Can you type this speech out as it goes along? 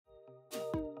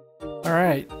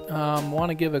Alright, want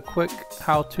to give a quick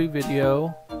how-to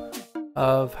video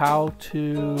of how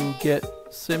to get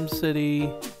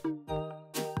SimCity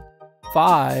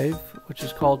 5, which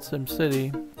is called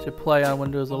SimCity, to play on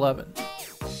Windows 11.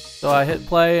 So I hit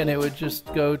play and it would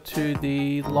just go to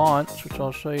the launch, which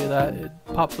I'll show you that. It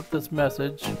pops up this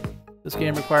message. This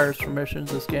game requires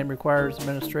permissions. This game requires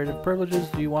administrative privileges.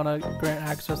 Do you want to grant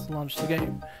access to launch the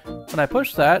game? When I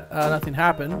pushed that, nothing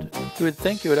happened. You would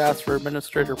think it would ask for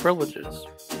administrator privileges.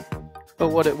 But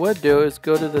what it would do is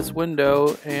go to this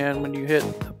window, and when you hit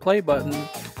the play button,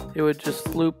 it would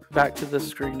just loop back to this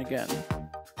screen again.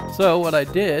 So what I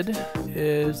did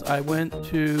is I went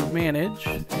to Manage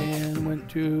and went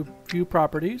to View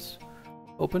Properties,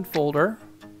 Open Folder,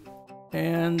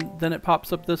 and then it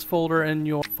pops up this folder in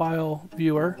your file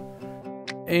viewer,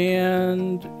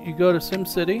 and you go to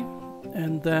SimCity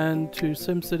and then to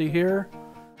SimCity here,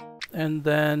 and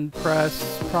then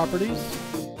press Properties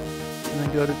and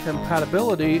then go to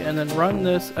Compatibility and then run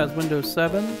this as Windows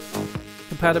 7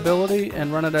 Compatibility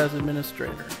and run it as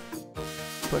administrator.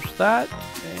 Push that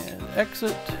and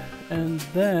exit, and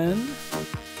then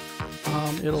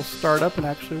it'll start up and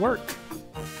actually work.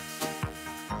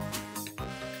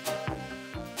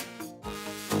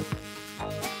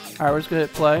 Alright, we're just going to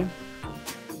hit play.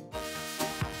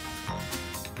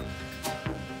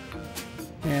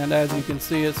 And as you can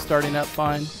see, it's starting up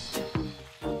fine.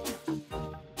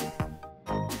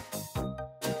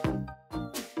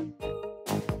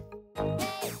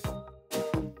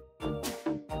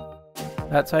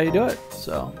 That's how you do it.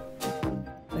 So,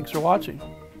 thanks for watching.